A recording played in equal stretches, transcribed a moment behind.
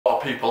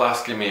of people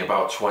asking me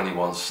about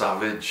 21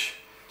 Savage.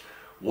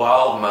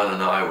 Wildman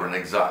and I were in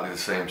exactly the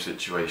same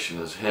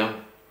situation as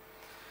him.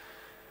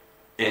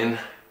 In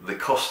the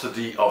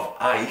custody of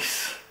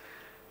ICE,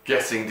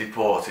 getting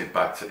deported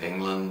back to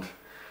England.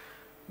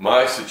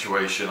 My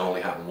situation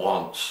only happened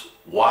once.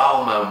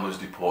 Wildman was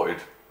deported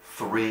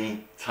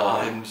 3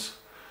 times.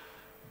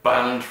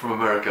 Banned from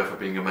America for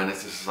being a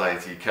menace to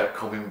society, kept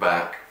coming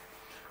back.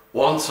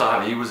 One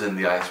time he was in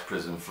the ICE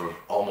prison for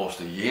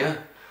almost a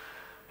year.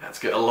 I had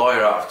to get a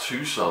lawyer out of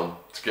Tucson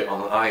to get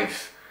on the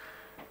ICE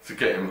to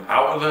get him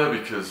out of there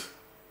because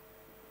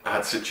I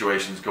had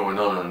situations going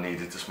on and I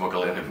needed to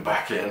smuggle him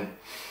back in.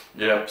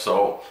 Yeah,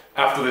 so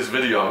after this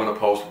video I'm going to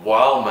post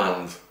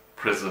Wildman's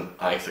prison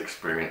ICE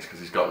experience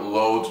because he's got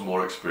loads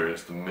more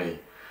experience than me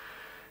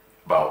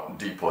about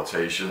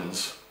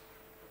deportations.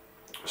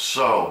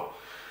 So,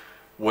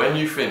 when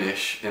you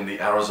finish in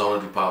the Arizona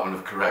Department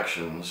of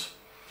Corrections,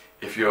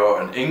 if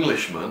you're an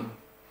Englishman,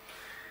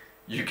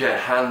 you get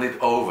handed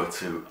over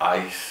to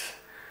ICE.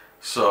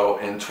 So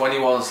in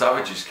 21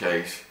 Savage's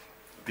case,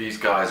 these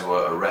guys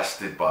were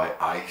arrested by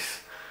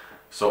ICE.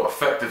 So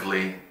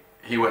effectively,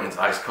 he went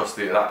into ICE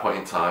custody at that point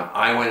in time.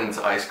 I went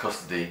into ICE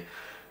custody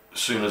as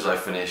soon as I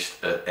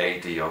finished at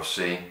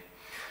ADOC.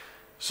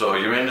 So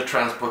you're in the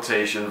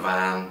transportation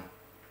van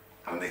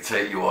and they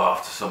take you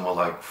off to somewhere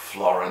like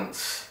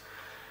Florence.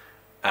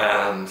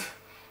 And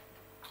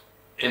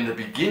in the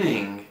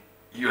beginning,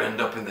 you end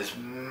up in this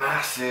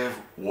massive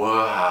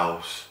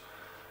warehouse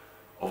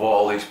of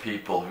all these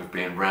people who've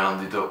been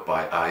rounded up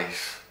by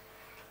ICE.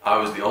 I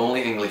was the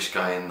only English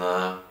guy in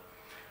there.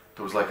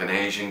 There was like an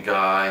Asian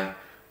guy,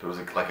 there was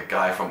like a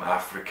guy from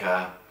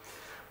Africa,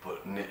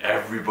 but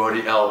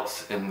everybody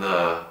else in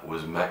there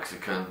was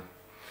Mexican.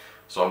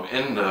 So I'm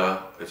in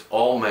there, it's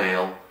all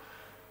male,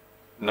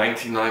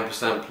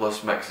 99%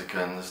 plus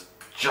Mexicans,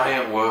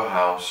 giant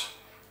warehouse,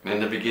 and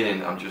in the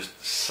beginning I'm just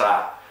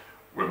sat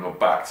with my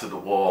back to the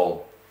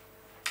wall,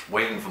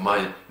 waiting for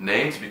my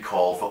name to be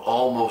called for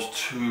almost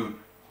 2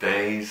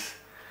 days.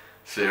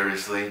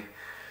 Seriously.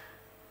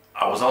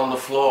 I was on the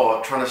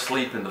floor trying to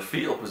sleep in the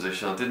fetal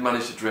position. I did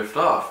manage to drift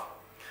off.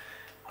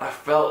 I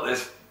felt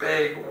this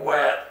big,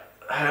 wet,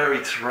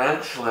 hairy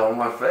tarantula on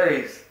my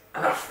face,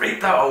 and I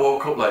freaked out. I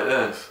woke up like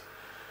this.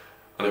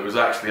 And it was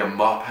actually a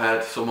mop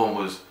head. Someone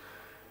was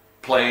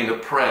playing a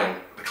prank.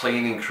 The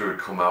cleaning crew had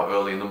come out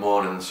early in the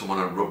morning and someone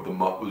had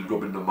was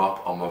rubbing the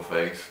mop on my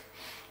face.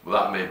 Well,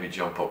 that made me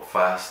jump up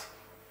fast.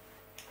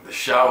 The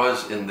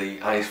showers in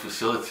the ICE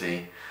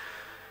facility,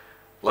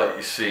 like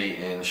you see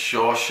in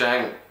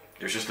Shawshank,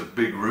 it was just a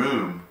big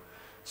room,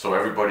 so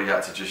everybody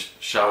had to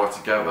just shower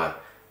together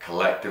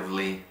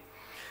collectively.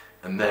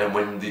 And then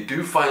when they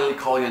do finally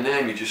call your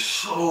name, you're just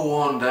so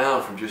worn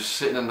down from just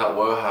sitting in that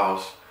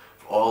warehouse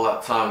for all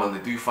that time. When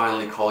they do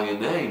finally call your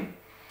name,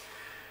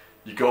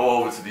 you go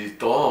over to these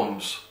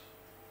dorms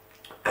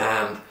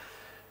and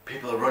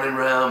people are running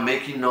around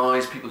making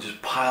noise, people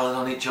just piling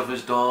on each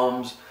other's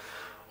dorms,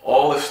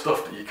 all this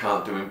stuff that you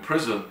can't do in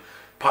prison,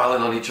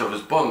 piling on each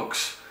other's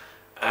bunks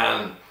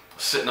and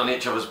sitting on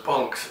each other's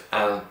bunks.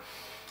 And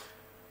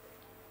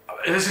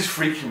this is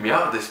freaking me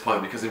out at this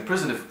point, because in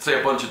prison, if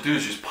say a bunch of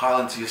dudes just pile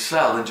into your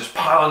cell and just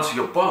pile into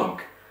your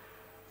bunk,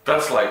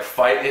 that's like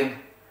fighting.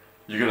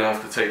 You're going to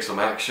have to take some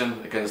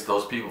action against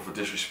those people for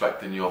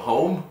disrespecting your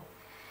home.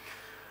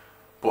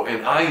 But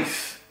in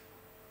ICE,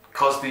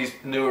 because these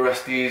new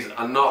arrestees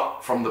are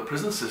not from the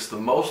prison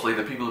system, mostly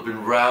the people have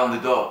been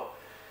rounded up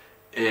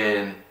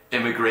in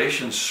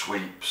immigration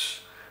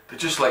sweeps. They're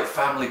just like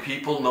family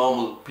people,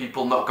 normal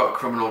people, not got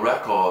criminal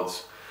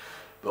records.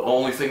 The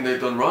only thing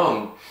they've done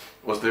wrong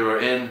was they were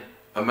in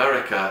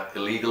America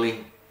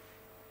illegally,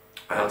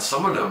 and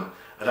some of them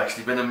had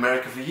actually been in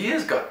America for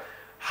years, got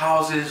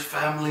houses,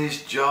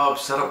 families,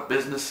 jobs, set up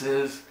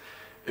businesses.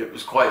 It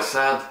was quite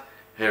sad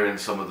hearing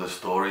some of the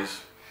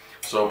stories.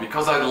 So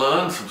because I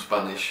learned some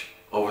Spanish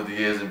over the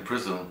years in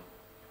prison,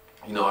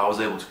 you know, I was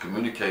able to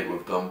communicate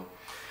with them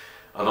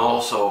and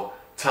also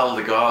tell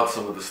the guards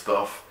some of the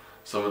stuff,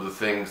 some of the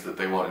things that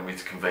they wanted me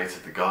to convey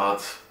to the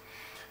guards,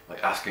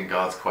 like asking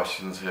guards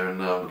questions here and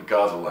there. But the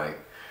guards were like,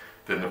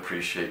 didn't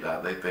appreciate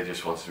that. They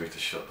just wanted me to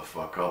shut the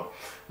fuck up.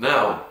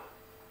 Now,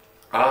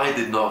 I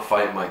did not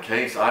fight my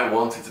case. I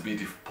wanted to be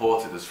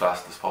deported as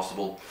fast as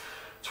possible.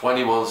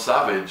 21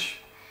 Savage,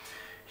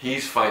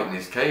 he's fighting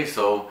his case,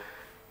 so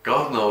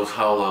God knows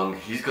how long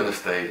he's going to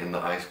stay in the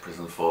ICE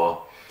prison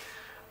for.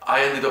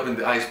 I ended up in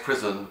the ICE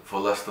prison for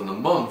less than a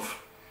month,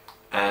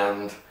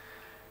 and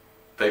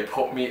they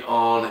put me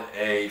on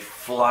a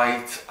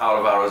flight out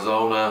of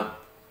Arizona.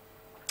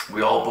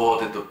 We all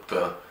boarded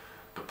the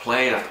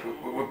plane.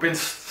 We've been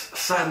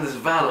sat in this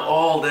van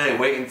all day,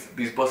 waiting,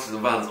 these buses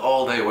and vans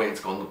all day waiting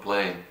to go on the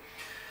plane.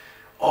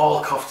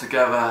 All cuffed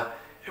together.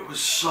 It was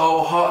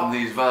so hot in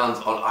these vans,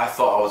 I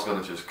thought I was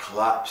going to just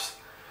collapse.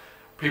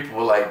 People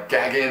were like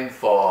gagging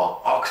for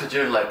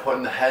oxygen, like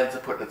putting the head to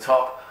put the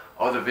top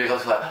of the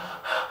vehicles, like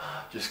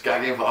just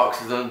gagging for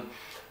oxygen.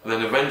 And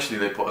then eventually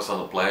they put us on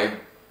the plane.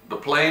 The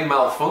plane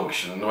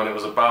malfunctioned when it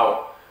was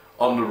about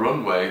on the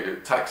runway,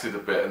 it taxied a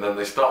bit, and then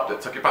they stopped it,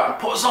 took it back, and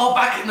put us all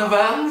back in the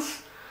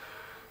vans.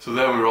 So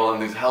then we were all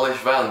in these hellish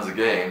vans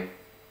again.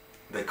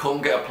 They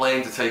couldn't get a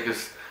plane to take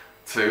us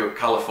to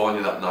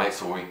California that night,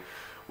 so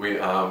we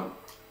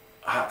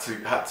had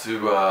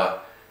to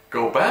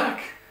go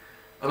back.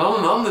 And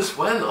on this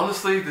went.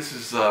 Honestly, this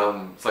is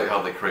it's like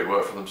how they create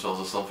work for themselves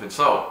or something.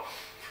 So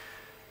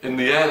in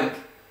the end,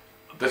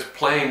 this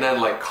plane then,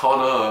 like Con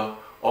Air,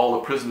 all the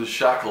prisoners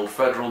shackled,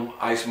 federal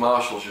ICE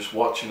marshals just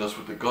watching us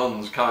with the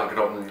guns, can't get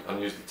up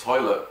and use the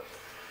toilet.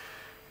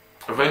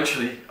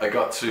 Eventually I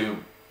got to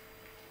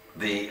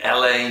the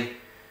LA,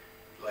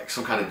 like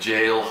some kind of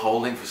jail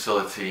holding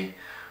facility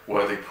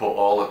where they put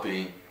all of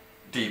the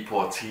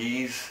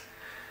deportees.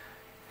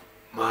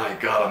 My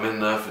God, I'm in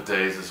there for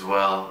days as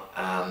well,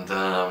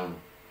 and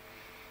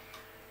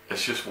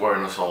it's just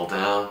wearing us all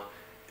down.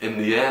 In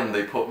the end,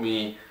 they put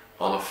me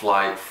on a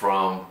flight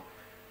from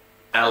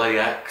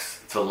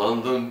LAX to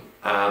London,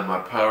 and my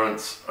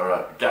parents are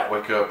at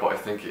Gatwick Airport, I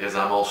think it is.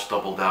 I'm all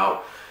stubbled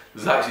out.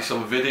 There's actually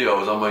some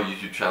videos on my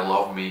YouTube channel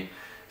of me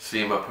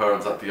seeing my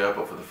parents at the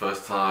airport for the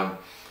first time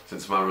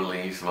since my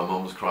release. My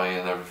mum was crying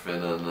and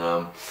everything, and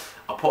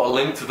I'll put a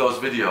link to those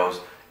videos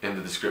in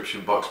the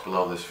description box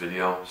below this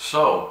video.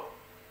 So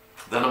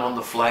then I'm on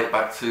the flight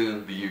back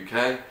to the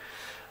UK.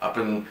 I've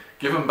been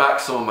given back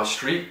some of my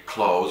street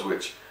clothes,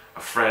 which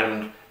a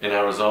friend in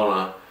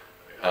Arizona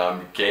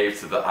gave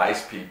to the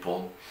ICE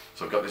people.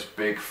 So I've got this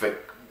big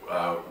thick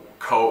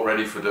coat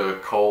ready for the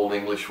cold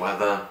English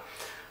weather.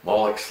 I'm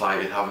all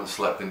excited, haven't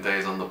slept in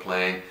days on the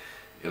plane,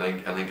 and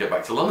then get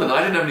back to London.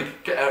 I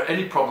didn't get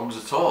any problems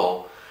at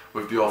all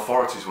with the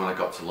authorities when I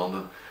got to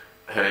London.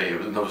 Hey, it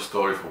was another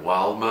story for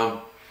Wild Man.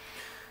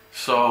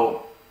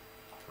 So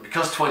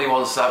because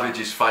 21 Savage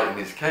is fighting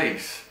his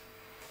case,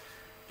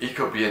 he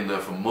could be in there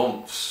for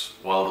months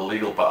while the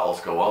legal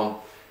battles go on.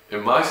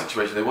 In my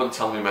situation, they wouldn't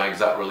tell me my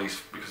exact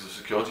release because of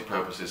security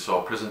purposes,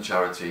 so Prison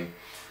Charity,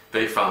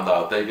 they found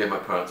out, they gave my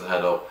parents a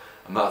head up,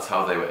 and that's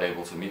how they were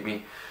able to meet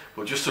me.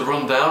 But just to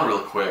run down real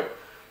quick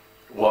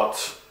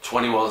what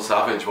 21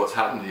 Savage, what's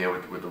happened here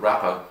with the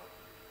rapper.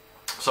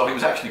 So he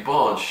was actually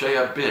born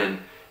Shea bin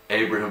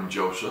Abraham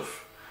Joseph.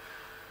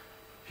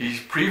 He's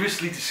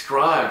previously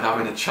described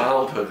having a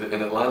childhood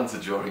in Atlanta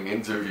during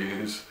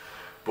interviews,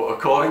 but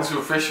according to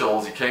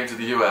officials, he came to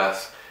the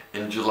US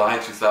in July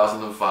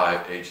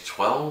 2005, age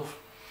 12,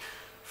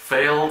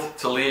 failed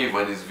to leave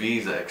when his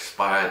visa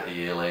expired a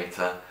year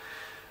later.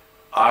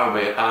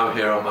 I'm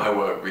here on my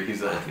work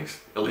visa,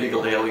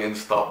 illegal alien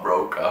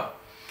stockbroker,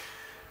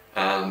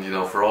 and you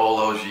know, for all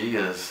those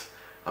years,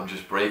 I'm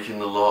just breaking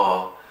the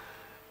law.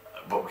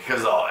 But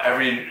because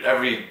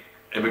every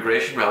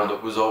immigration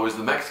roundup was always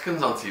the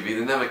Mexicans on TV,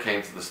 they never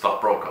came to the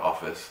stockbroker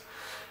office.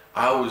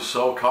 I was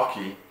so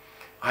cocky.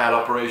 I had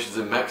operations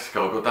in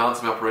Mexico, go down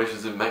to my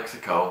operations in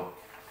Mexico,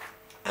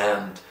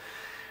 and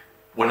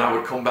when I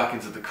would come back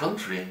into the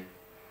country,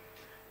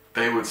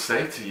 they would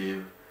say to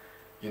you,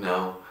 you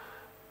know,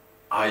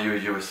 are you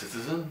a US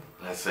citizen?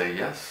 And I'd say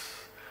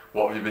yes.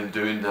 What have you been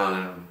doing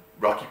down in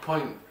Rocky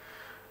Point?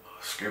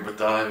 Scuba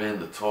diving,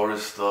 the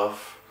tourist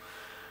stuff.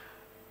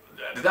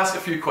 They'd ask a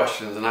few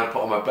questions and I'd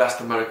put on my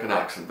best American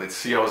accent. They'd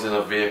see I was in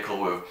a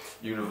vehicle with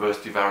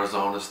University of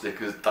Arizona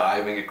stickers,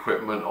 diving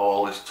equipment,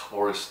 all this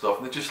tourist stuff,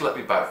 and they just let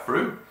me back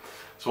through.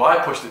 So I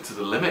pushed it to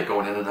the limit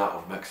going in and out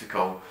of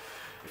Mexico.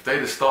 If they'd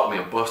have stopped me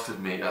and busted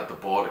me at the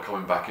border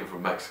coming back in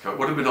from Mexico, it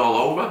would have been all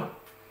over.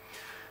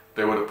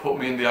 They would have put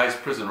me in the ICE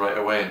prison right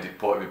away and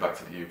deported me back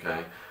to the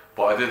UK.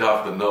 But I did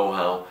have the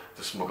know-how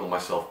to smuggle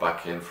myself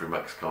back in through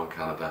Mexico and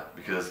Canada,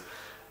 because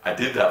I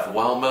did that for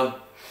Wild Man.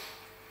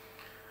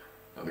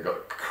 And they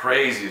got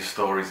craziest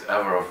stories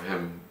ever of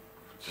him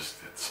just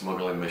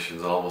smuggling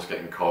missions and almost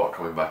getting caught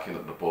coming back in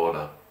at the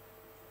border.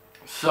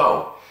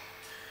 So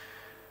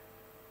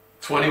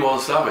 21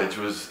 Savage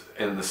was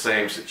in the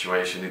same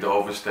situation. He'd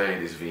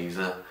overstayed his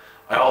visa.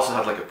 I also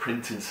had like a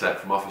printing set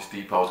from Office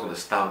Depot. I was going to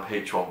stamp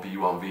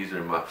H1B1 visa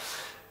in my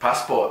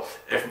passport.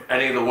 If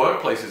any of the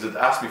workplaces had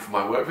asked me for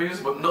my work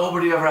visa, but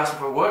nobody ever asked me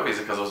for a work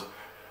visa because I was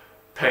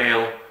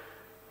pale,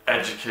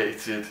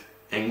 educated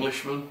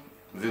Englishman.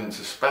 They didn't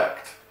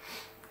suspect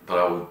that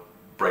I would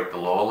break the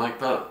law like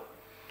that.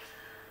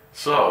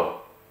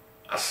 So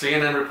a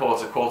CNN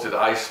reporter quoted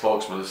ICE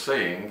spokesman as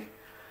saying,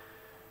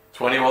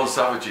 21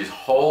 Savage's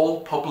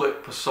whole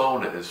public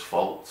persona is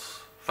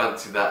false.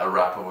 Fancy that, a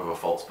rapper with a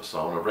false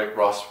persona. Rick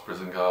Ross,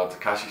 prison guard,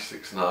 Tekashi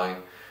 6ix9ine,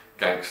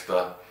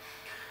 gangster.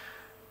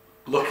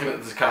 Looking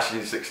at the Tekashi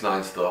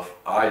 6ix9ine stuff,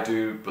 I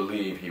do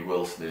believe he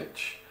will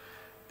snitch.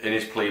 In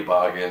his plea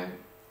bargain,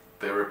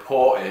 they're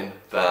reporting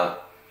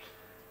that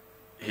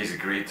he's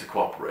agreed to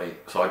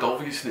cooperate. So I don't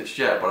think he snitched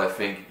yet, but I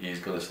think he's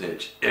going to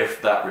snitch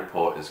if that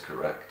report is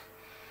correct.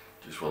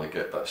 Just want to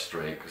get that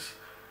straight, because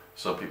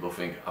some people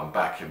think I'm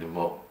backing him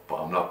up,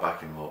 but I'm not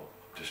backing him up.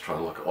 I'm just trying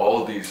to look at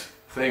all of these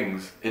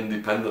things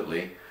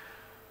independently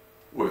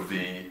with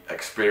the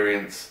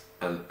experience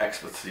and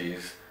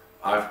expertise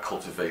I've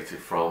cultivated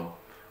from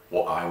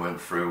what I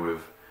went through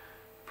with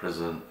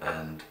prison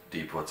and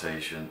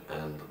deportation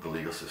and the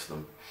legal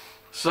system.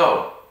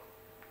 So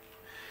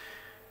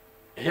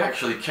He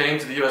actually came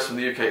to the US from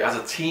the UK as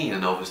a teen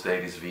and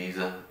overstayed his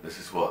visa. This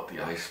is what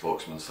the ICE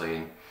spokesman's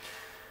saying.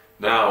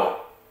 Now,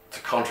 to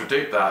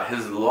contradict that,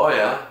 his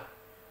lawyer,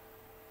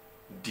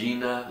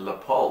 Dina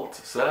Lapolte,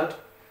 said,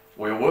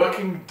 "We're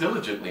working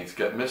diligently to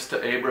get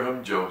Mr.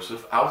 Abraham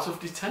Joseph out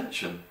of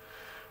detention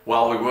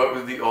while we work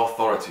with the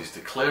authorities to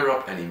clear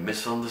up any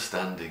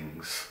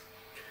misunderstandings.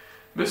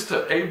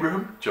 Mr.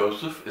 Abraham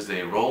Joseph is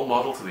a role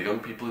model to the young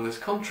people in this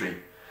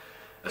country,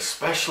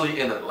 especially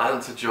in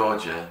Atlanta,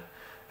 Georgia,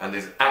 and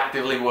is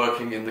actively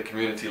working in the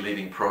community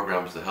leading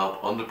programs to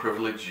help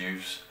underprivileged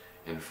youths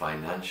in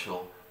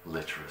financial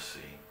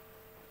literacy."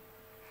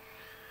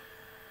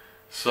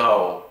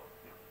 So,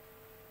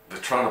 they're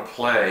trying to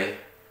play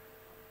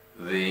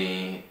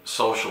the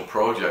social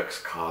projects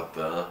card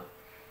there,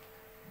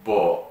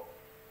 but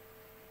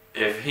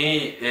if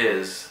he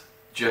is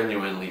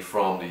genuinely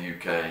from the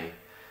UK,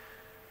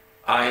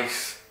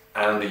 ICE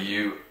and the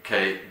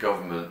UK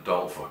government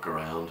don't fuck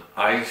around.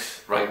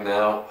 ICE right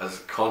now has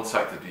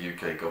contacted the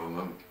UK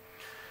government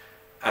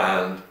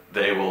and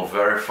they will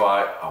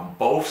verify on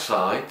both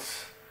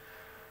sides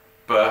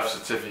birth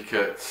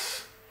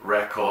certificates,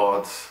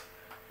 records,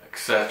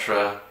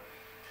 etc.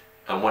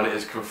 And when it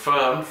is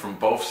confirmed from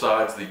both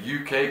sides, the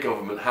UK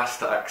government has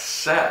to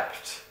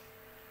accept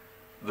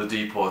the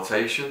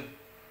deportation.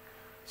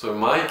 So in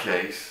my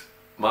case,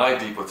 my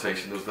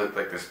deportation, there was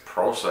like this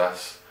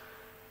process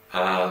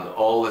and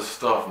all this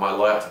stuff. My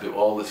lawyer had to do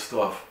all this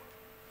stuff.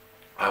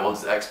 I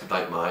wanted to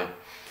expedite mine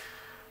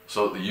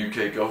so that the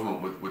UK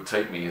government would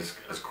take me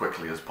as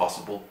quickly as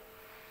possible.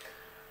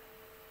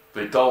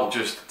 They don't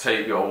just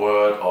take your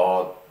word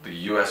or the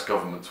US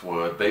government's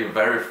word, they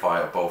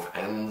verify at both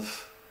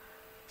ends.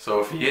 So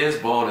if he is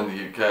born in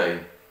the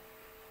UK,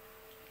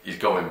 he's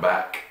going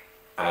back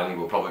and he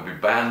will probably be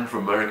banned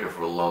from America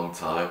for a long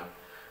time.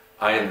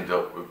 I ended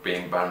up with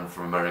being banned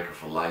from America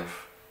for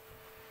life.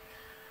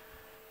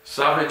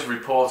 Savage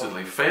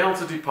reportedly failed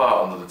to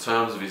depart under the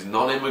terms of his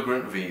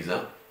non-immigrant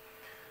visa,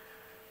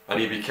 and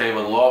he became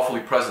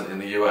unlawfully present in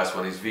the US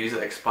when his visa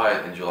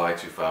expired in July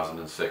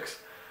 2006.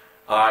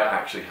 I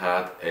actually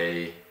had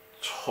a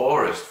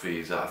tourist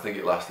visa. I think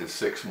it lasted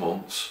 6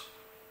 months.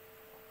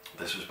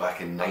 This was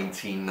back in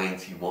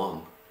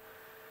 1991.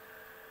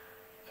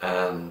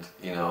 And,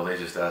 you know, they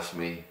just asked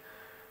me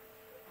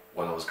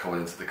when I was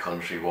coming into the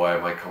country, why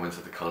am I coming to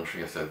the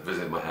country? I said,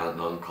 visit my aunt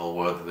and uncle,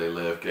 where do they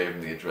live? Gave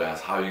them the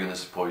address, how are you going to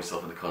support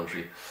yourself in the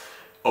country?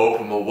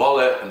 Opened my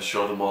wallet and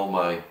showed them all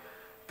my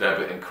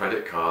debit and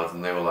credit cards,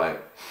 and they were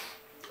like,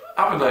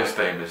 have a nice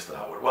day, Mr.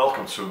 Attwood.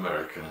 Welcome to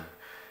America.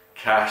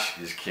 Cash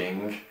is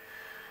king.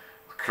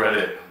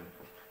 Credit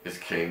is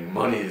king.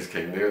 Money is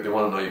king. They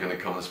want to know you're going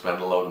to come and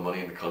spend a load of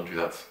money in the country.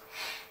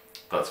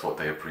 That's what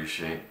they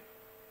appreciate.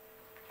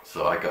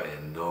 So I got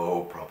in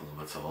no problem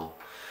at all.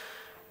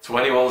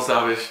 21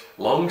 Savage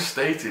long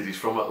stated he's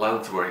from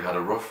Atlanta, where he had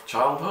a rough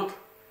childhood.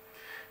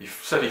 He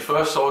said he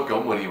first saw a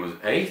gun when he was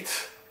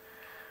 8,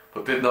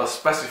 but did not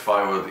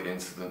specify where the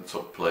incident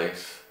took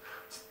place.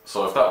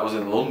 So if that was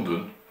in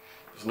London,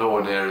 there's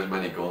nowhere near as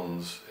many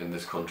guns in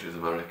this country as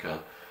America,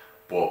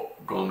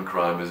 but gun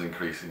crime is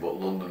increasing.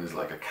 But London is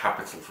like a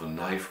capital for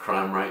knife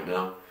crime right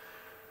now.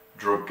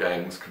 Drug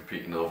gangs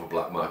competing over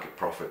black market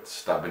profits,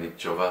 stabbing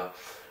each other.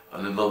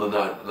 And in London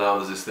now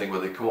there's this thing where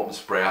they come up and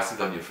spray acid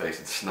on your face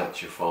and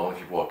snatch your phone if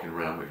you're walking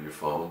around with your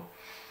phone.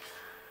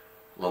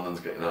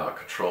 London's getting out of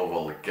control with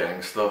all the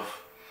gang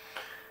stuff.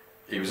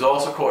 He was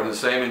also caught in the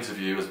same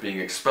interview as being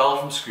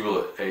expelled from school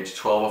at age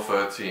 12 or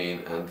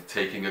 13 and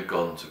taking a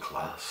gun to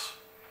class.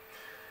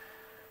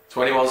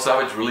 21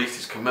 Savage released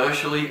his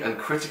commercially and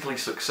critically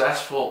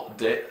successful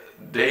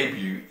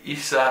debut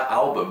Issa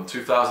album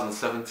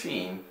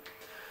 2017,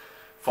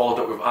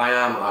 followed up with I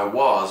Am, I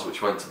Was,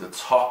 which went to the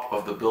top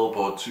of the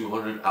Billboard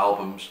 200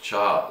 albums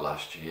chart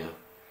last year.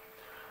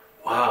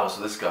 Wow,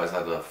 so this guy's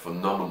had a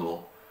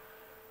phenomenal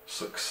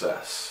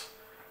success.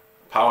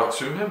 Power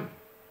to him.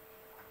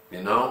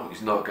 You know,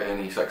 he's not got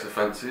any sex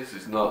offences,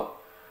 he's not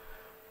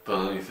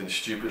done anything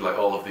stupid like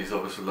all of these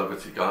other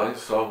celebrity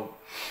guys, so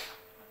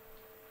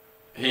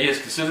he is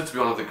considered to be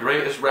one of the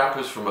greatest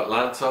rappers from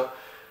Atlanta,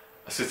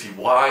 a city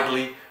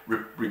widely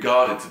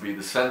regarded to be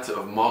the centre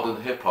of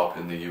modern hip-hop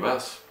in the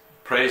US.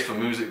 Praised for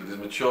music that is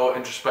mature,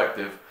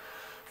 introspective,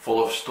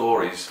 full of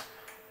stories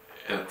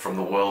from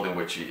the world in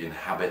which he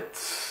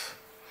inhabits.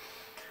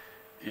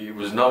 He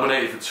was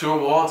nominated for 2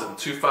 awards at the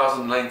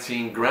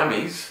 2019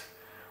 Grammys,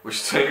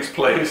 which takes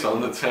place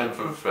on the 10th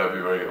of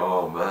February.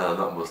 Oh man,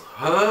 that must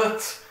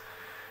hurt.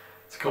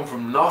 To come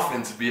from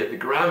nothing to be at the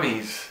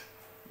Grammys.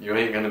 You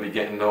ain't going to be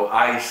getting no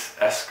ICE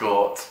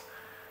escort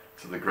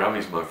to the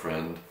Grammys, my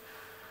friend.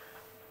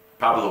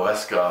 Pablo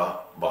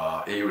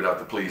Escobar, he would have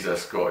to please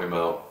escort him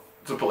out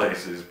to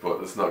places, but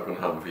it's not going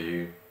to happen for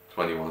you,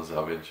 21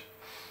 Savage.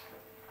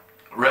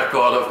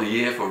 Record of the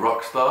year for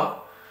Rockstar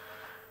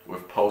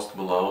with Post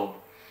Malone.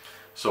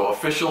 So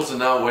officials are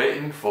now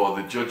waiting for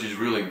the judge's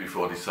ruling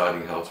before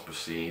deciding how to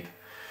proceed.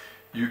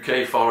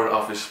 UK Foreign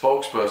Office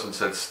spokesperson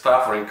said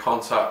staff are in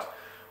contact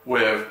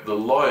with the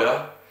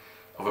lawyer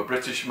of a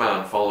British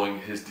man following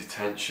his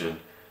detention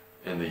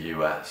in the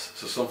US.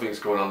 So something's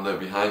going on there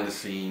behind the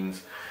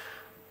scenes.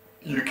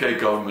 UK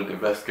government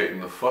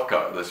investigating the fuck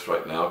out of this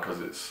right now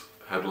because it's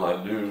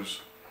headline news.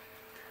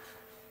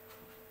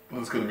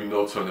 There's going to be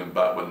no turning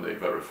back when they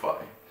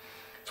verify.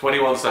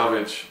 21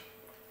 Savage,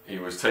 he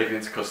was taken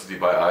into custody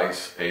by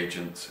ICE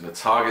agents in a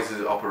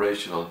targeted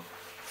operation on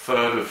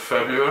 3rd of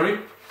February.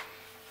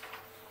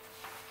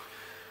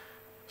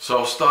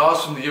 So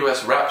stars from the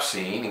US rap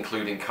scene,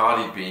 including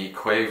Cardi B,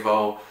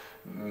 Quavo,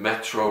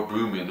 Metro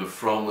Boomin, have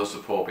thrown their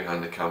support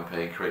behind the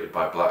campaign created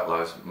by Black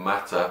Lives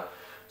Matter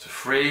to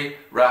free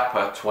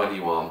rapper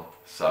 21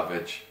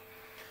 Savage.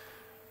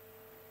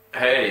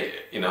 Hey,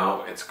 you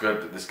know, it's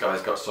good that this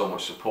guy's got so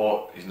much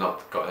support. He's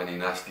not got any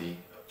nasty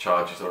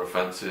charges or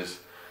offences,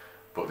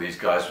 but these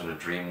guys from the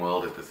dream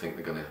world, if they think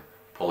they're going to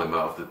pull him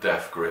out of the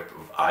death grip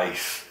of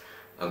ICE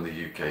and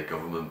the UK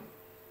government.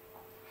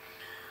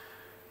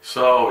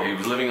 So he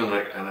was living on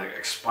an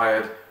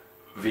expired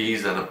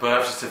visa, and a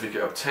birth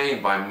certificate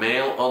obtained by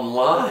mail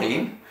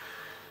online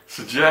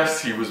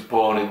suggests he was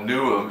born in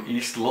Newham,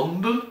 East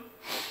London.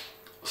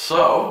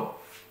 So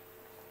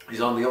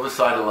he's on the other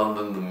side of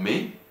London than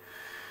me.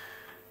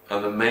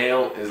 And the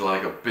Mail is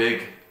like a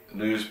big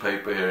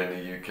newspaper here in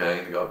the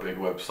UK. They've got a big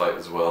website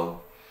as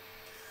well.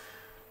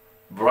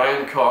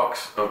 Brian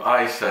Cox of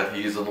ICE said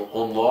he is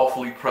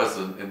unlawfully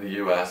present in the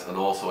US and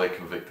also a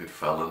convicted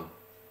felon.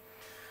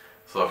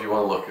 So if you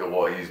want to look at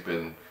what he's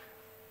been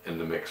in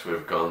the mix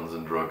with, guns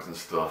and drugs and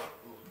stuff,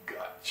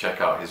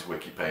 check out his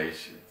wiki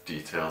page. It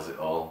details it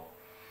all.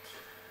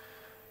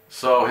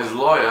 So his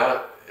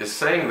lawyer is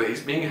saying that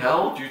he's being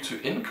held due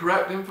to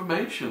incorrect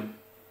information.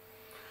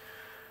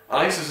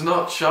 ICE has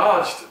not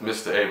charged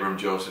Mr. Abraham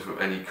Joseph with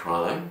any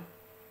crime.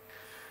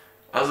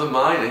 As a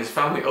minor, his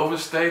family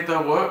overstayed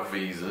their work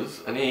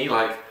visas, and he,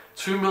 like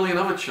 2 million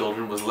other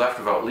children, was left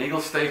without legal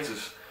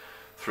status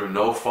through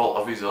no fault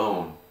of his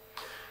own.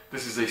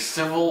 This is a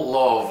civil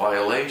law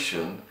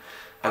violation,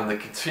 and the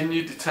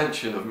continued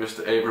detention of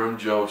Mr. Abraham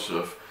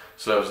Joseph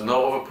serves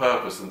no other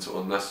purpose than to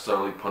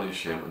unnecessarily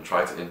punish him and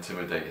try to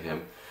intimidate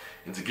him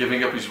into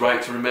giving up his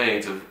right to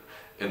remain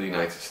in the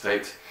United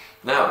States.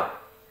 Now,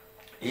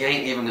 he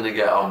ain't even going to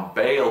get on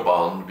bail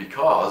bond,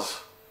 because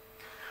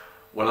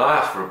when I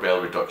asked for a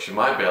bail reduction,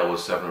 my bail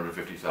was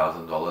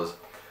 $750,000.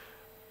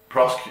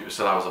 Prosecutor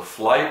said I was a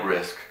flight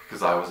risk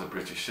because I was a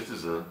British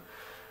citizen.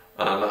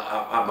 And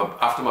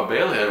after my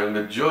bail hearing,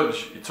 the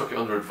judge, he took it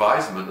under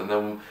advisement, and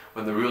then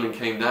when the ruling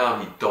came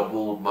down, he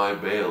doubled my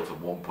bail to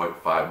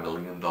 $1.5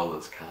 million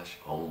cash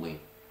only.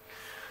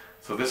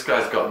 So this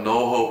guy's got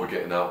no hope of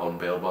getting out on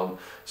bail bond.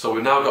 So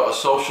we've now got a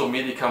social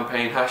media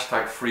campaign,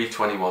 hashtag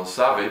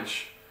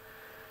Free21Savage.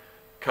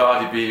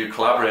 Cardi B, who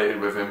collaborated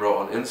with him, wrote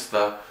on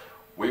Insta,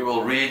 "We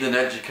will read and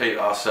educate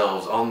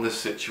ourselves on this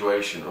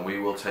situation, and we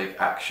will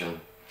take action.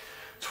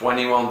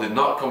 21 did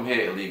not come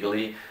here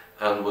illegally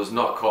and was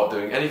not caught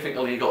doing anything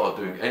illegal or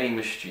doing any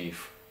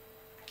mischief.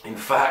 In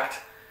fact,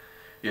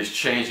 he has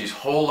changed his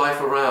whole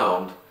life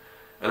around,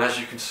 and as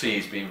you can see,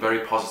 he's been very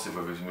positive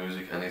with his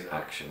music and his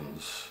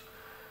actions."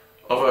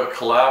 Other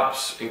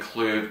collabs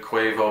include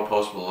Quavo,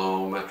 Post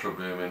Malone, Metro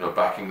Boomin are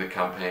backing the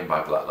campaign by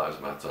Black Lives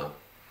Matter.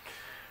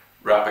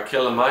 Rapper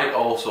Killer might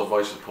also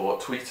voice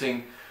support,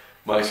 tweeting,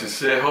 "My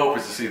sincere hope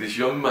is to see this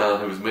young man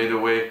who has made a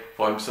way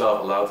for himself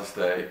allowed to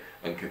stay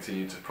and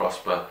continue to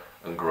prosper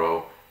and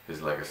grow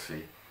his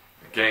legacy."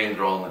 Again,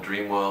 they're all in the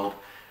dream world.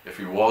 If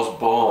he was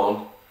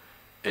born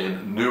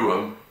in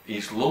Newham,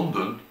 East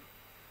London,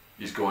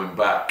 he's going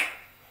back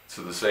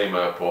to the same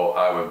airport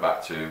I went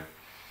back to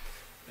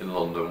in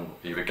London.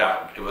 Either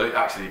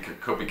actually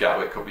it could be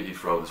Gatwick, could be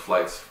Heathrow. There's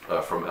flights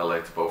from LA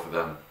to both of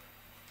them,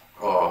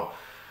 or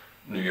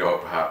New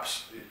York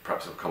perhaps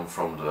it'll come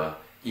from the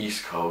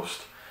East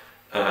Coast.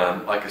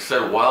 Like I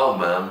said,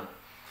 Wildman,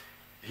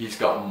 he's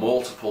got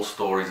multiple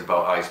stories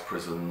about ICE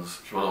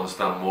prisons. If you want to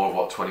understand more of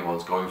what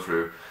 21's going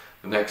through,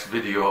 the next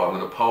video I'm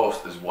going to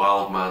post is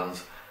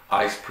Wildman's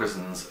ICE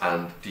prisons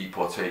and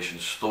deportation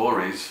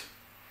stories.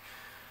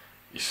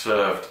 He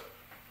served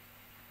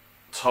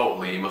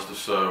he must have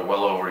served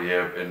well over a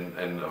year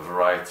in a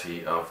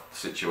variety of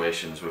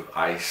situations with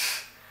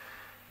ICE.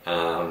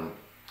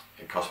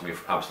 It cost me an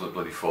absolute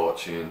bloody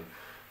fortune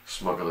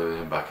smuggling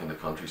him back in the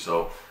country.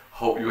 So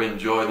hope you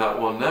enjoy that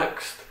one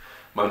next.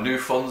 My new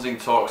funding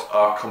talks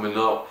are coming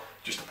up.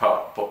 Just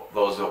about put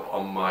those up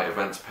on my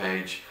events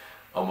page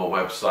on my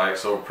website.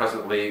 So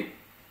presently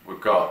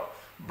we've got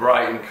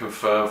Brighton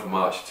confirmed for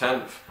March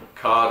 10th,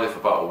 Cardiff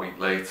about a week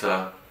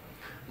later,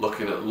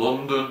 looking at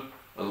London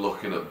and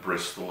looking at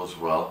Bristol as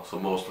well. So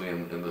mostly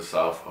in the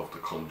south of the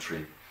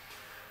country.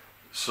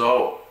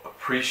 So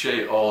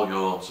appreciate all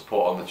your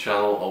support on the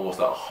channel, almost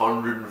at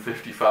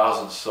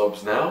 150,000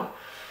 subs now.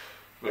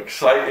 I'm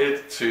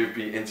excited to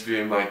be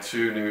interviewing my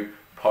 2 new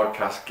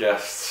podcast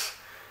guests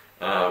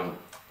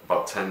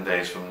about 10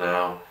 days from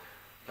now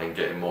and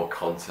getting more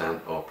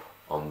content up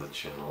on the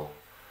channel.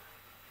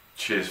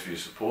 Cheers for your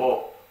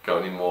support.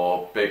 Got any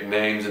more big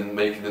names in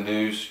making the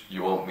news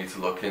you want me to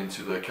look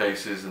into their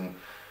cases and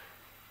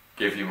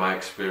give you my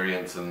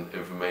experience and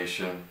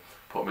information?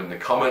 Put them in the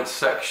comments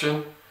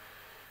section.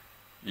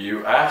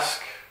 You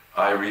ask,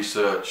 I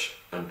research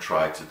and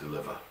try to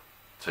deliver.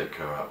 Take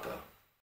care out there.